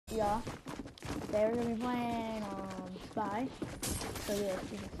Yeah. They're gonna be playing Spy. So yeah,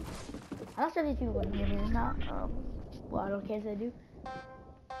 I'm not sure if these people can hear me or not. Well, I don't care if they do.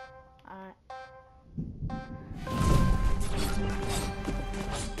 Alright.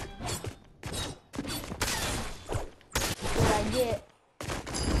 What I get?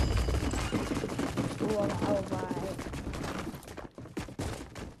 Ooh, I'm alright.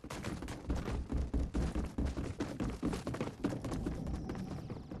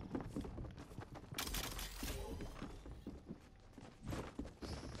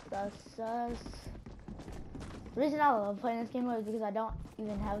 Sus. The reason I love playing this game mode is because I don't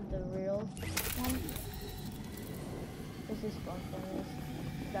even have the real one. This is fun for this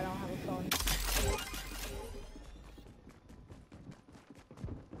because I don't have a phone.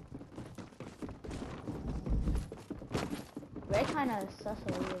 Ray kinda sus a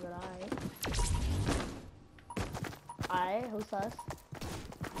little bit, alright, who's sus?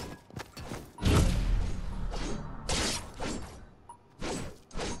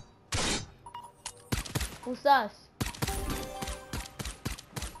 Who's sus?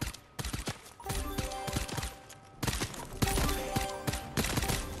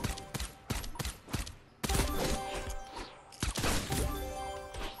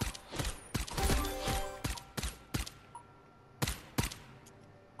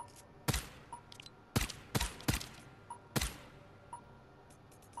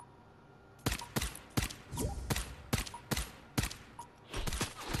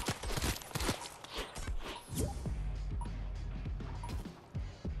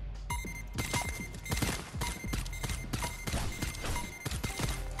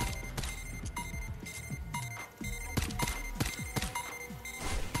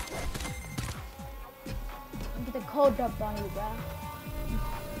 Get the cold dropped on you, bro.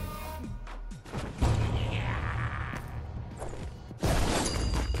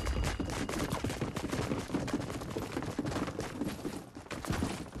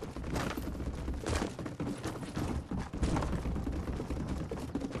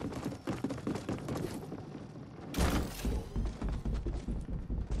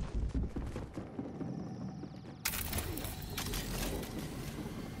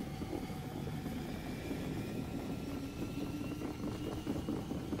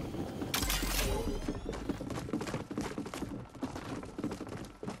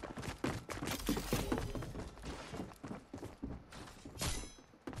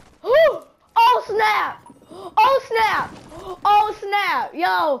 Oh snap! Oh snap! Oh snap!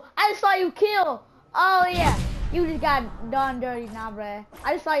 Yo, I just saw you kill. Oh yeah, you just got done dirty, nah, bruh.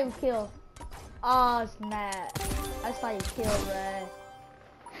 I just saw you kill. Oh snap! I just saw you kill, bruh.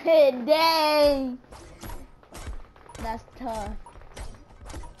 Dang, that's tough.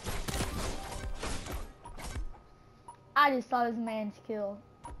 I just saw this man's kill.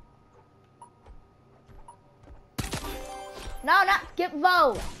 No, not skip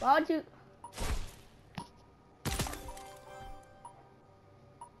vote. Why would you?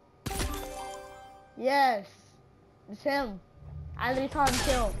 Yes, it's him. I literally saw him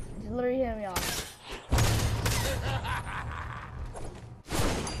kill. It's literally him, y'all.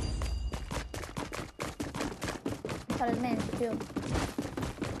 I saw this man just kill.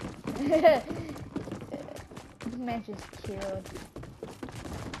 This man just killed.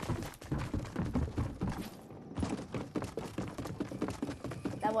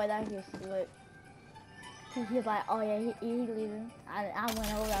 That boy, that just slipped. He was like, oh yeah, he leaving. I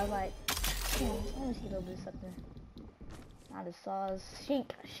went over, I was like, let me see a little bit of something. I just saw his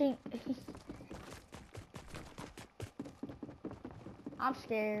sheep. I'm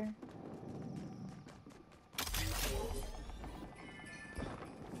scared.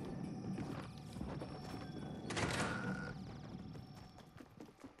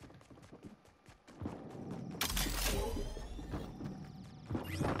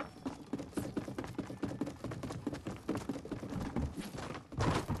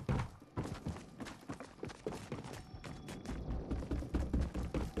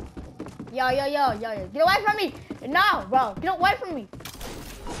 Yo, get away from me! No, bro, get away from me!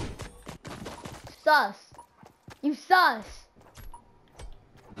 Sus. You sus.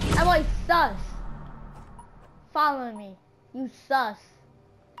 That boy sus. Following me. You sus.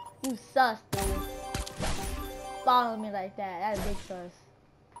 You sus, dude. Follow me like that. That's big sus.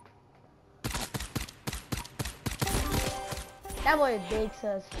 That boy is big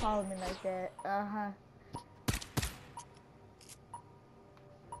sus. Follow me like that. Uh-huh.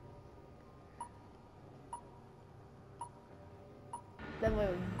 That boy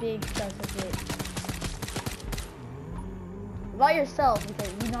was big sus of it. By yourself,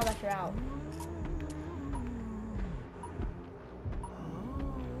 because you know that you're out.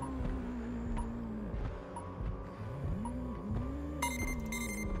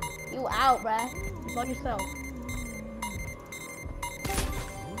 You out, bruh. It's on yourself.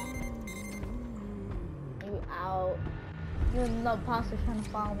 You out. You no imposter trying to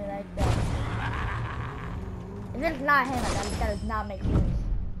follow me like that. If it's not him, that does not make sense.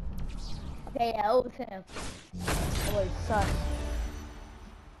 Okay, yeah, it was him. It was sus.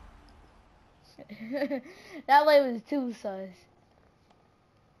 That way was too sus.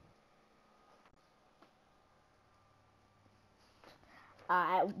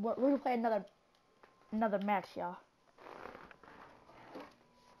 Alright, we're gonna play another match, y'all.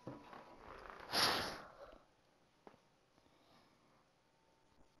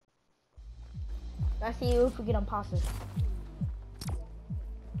 Let's see if we get imposters.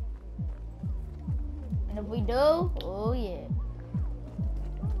 And if we do, oh yeah.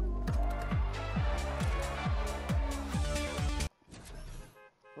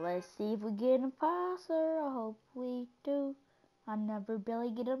 Let's see if we get an imposter. I hope we do. I never barely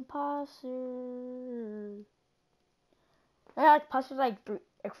get an imposter. I got imposters like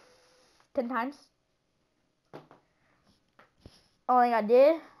 10 times. Only I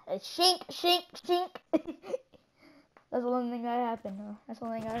did is shink, shink, shink. That's the only thing that happened. That's the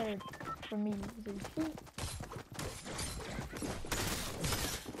only thing I heard from me.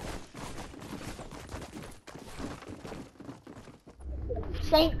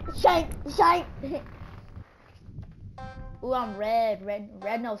 Shink, shink, shink. Ooh, I'm red.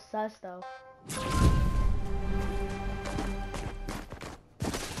 Red no sus though.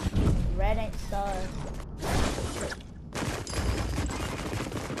 Red ain't sus.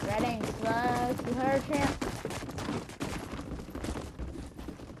 Red ain't sus. You heard, champ?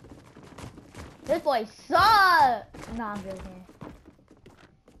 This boy sus. Nah, I'm joking.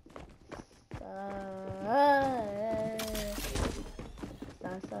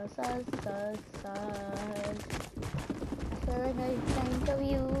 Sus, sus, sus, sus, sus. When I think of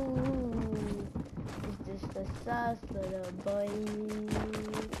you, it's just a sus little boy.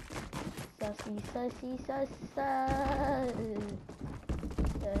 Sussy, sussy, sus, sus.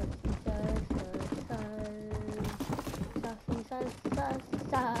 Sussy, sus, sus, sus. Sussy, sus, sus,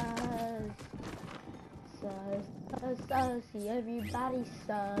 sus. Sus, sus, sussy, everybody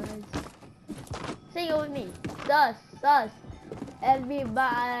sus. Sing it with me. Sus, sus.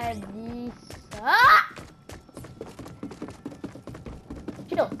 Everybody sus.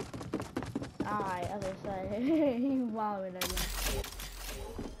 Chill. Alright, other side. You wildin' again.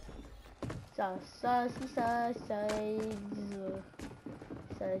 Sus, sussy, sus, sus.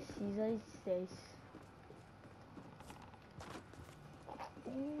 Sussy, sus, sus.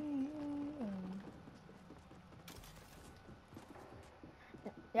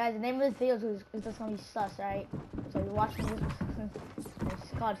 Guys, the name of this video is just gonna be sus, right? So you're watching this.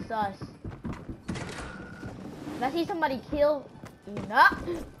 It's called sus. If I see somebody kill, enough.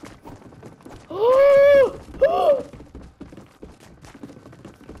 You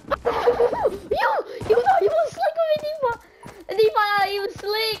thought you was slick with me, Deepa. And Deepa thought he was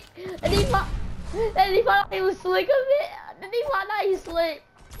slick. And Deepa thought he was slick of it. And Deepa thought he was slick.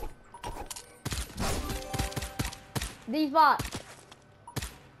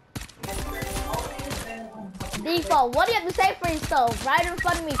 Default, what do you have to say for yourself? Right in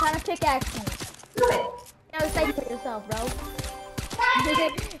front of me, trying to pickaxe me. You have to say for yourself, bro.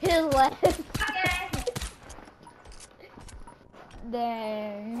 His left. Okay.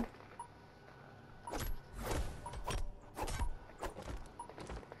 Dang.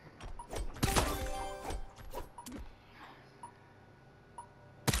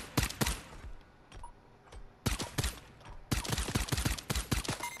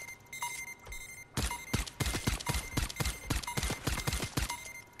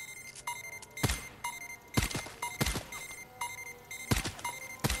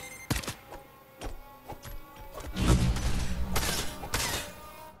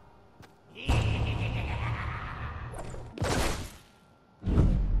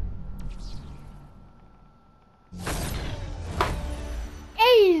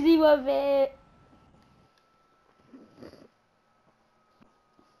 Easy with it.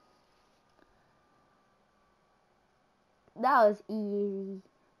 That was easy.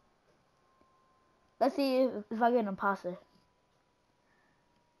 Let's see if I get an imposter.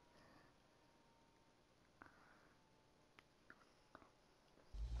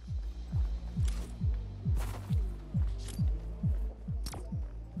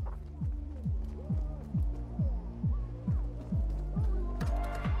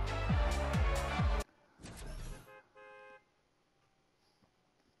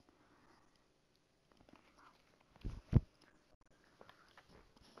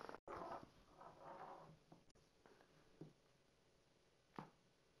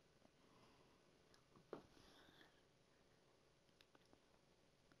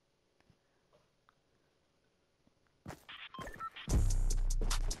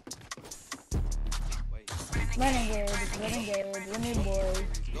 Renegade, let me boys.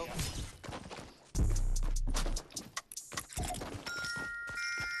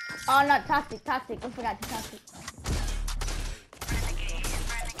 Oh, not toxic. I forgot the toxic.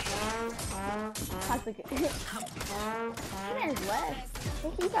 Toxic. That man's left. I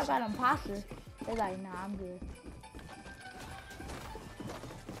think he thought about imposter. They're like, nah, I'm good.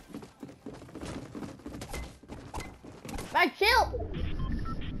 Like, chill.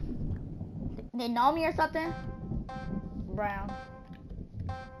 They know me or something? Brown.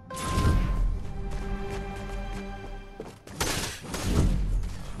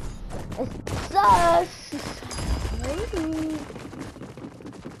 It's sus.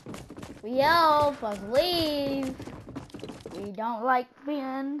 We help us leave. We don't like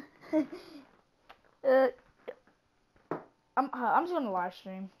being. I'm just gonna live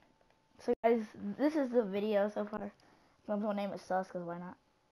stream. So guys, this is the video so far. So I'm gonna name it sus, cause why not?